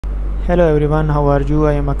Hello everyone, how are you?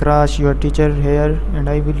 I am Akrash, your teacher here, and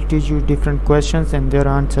I will teach you different questions and their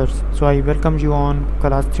answers. So I welcome you on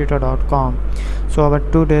classtheta.com. So our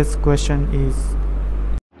today's question is,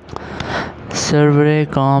 Survey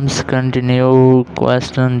comms continue.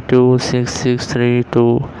 Question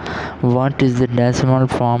 26632. What is the decimal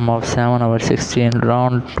form of 7/16?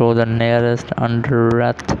 Round to the nearest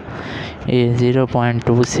hundredth. A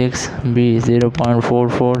 0.26, B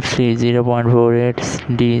 0.44, C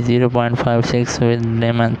 0.48, D 0.56 with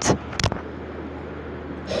dimens.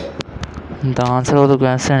 The answer of the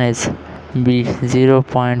question is B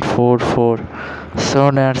 0.44.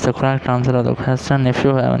 So that's the correct answer of the question. If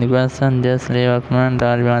you have any question, just leave a comment.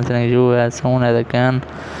 I'll be answering you as soon as I can.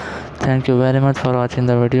 Thank you very much for watching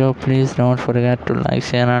the video. Please don't forget to like,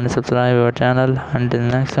 share and subscribe our channel. Until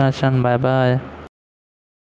next session, bye bye.